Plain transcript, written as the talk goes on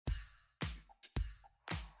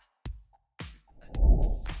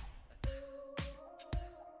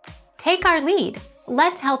Take our lead.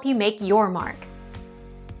 Let's help you make your mark.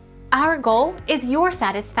 Our goal is your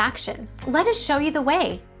satisfaction. Let us show you the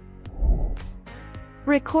way.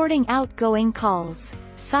 Recording outgoing calls.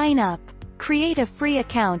 Sign up. Create a free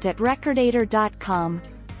account at recordator.com.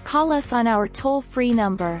 Call us on our toll-free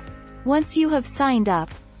number. Once you have signed up,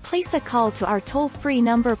 place a call to our toll-free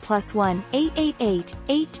number +1 888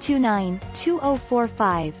 829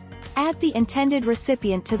 2045. Add the intended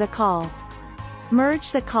recipient to the call.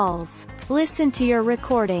 Merge the calls. Listen to your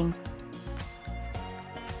recording.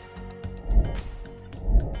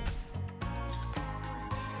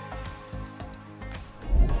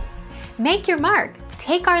 Make your mark.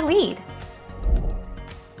 Take our lead.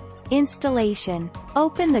 Installation.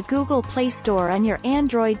 Open the Google Play Store on your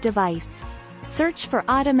Android device. Search for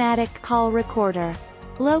Automatic Call Recorder.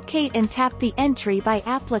 Locate and tap the entry by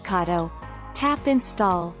Applicado. Tap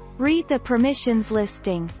Install. Read the permissions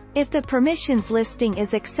listing. If the permissions listing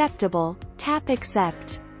is acceptable, tap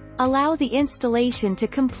Accept. Allow the installation to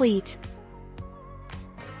complete.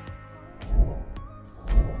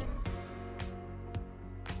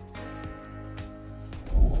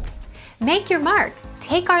 Make your mark.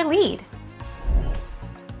 Take our lead.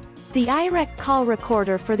 The iRec call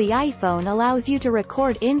recorder for the iPhone allows you to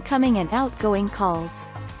record incoming and outgoing calls.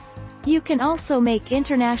 You can also make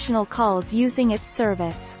international calls using its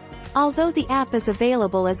service. Although the app is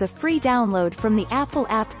available as a free download from the Apple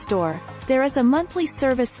App Store, there is a monthly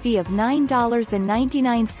service fee of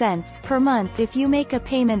 $9.99 per month if you make a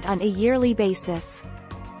payment on a yearly basis.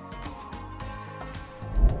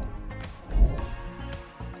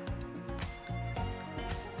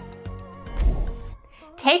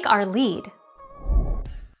 Take our lead.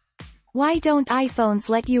 Why don't iPhones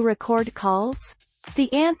let you record calls?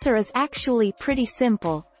 The answer is actually pretty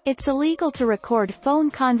simple. It's illegal to record phone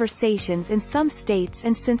conversations in some states,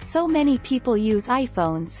 and since so many people use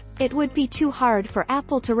iPhones, it would be too hard for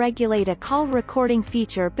Apple to regulate a call recording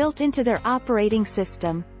feature built into their operating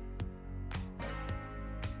system.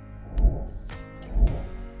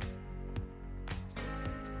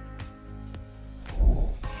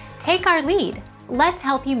 Take our lead. Let's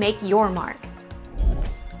help you make your mark.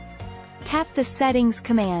 Tap the Settings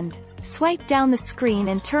command. Swipe down the screen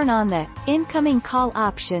and turn on the Incoming Call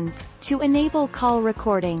options to enable call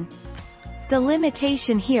recording. The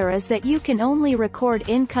limitation here is that you can only record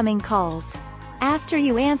incoming calls. After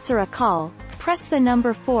you answer a call, press the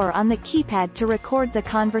number 4 on the keypad to record the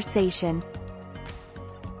conversation.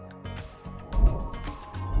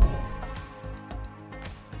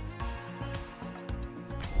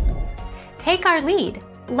 Take our lead.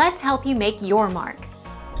 Let's help you make your mark.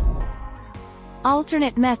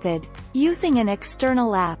 Alternate method. Using an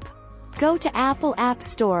external app. Go to Apple App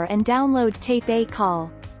Store and download Tape a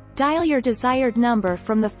Call. Dial your desired number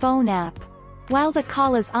from the phone app. While the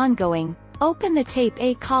call is ongoing, open the Tape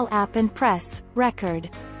a Call app and press Record.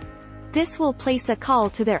 This will place a call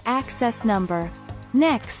to their access number.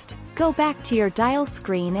 Next, go back to your dial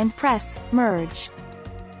screen and press Merge.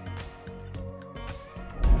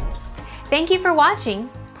 Thank you for watching.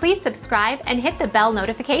 Please subscribe and hit the bell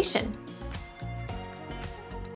notification.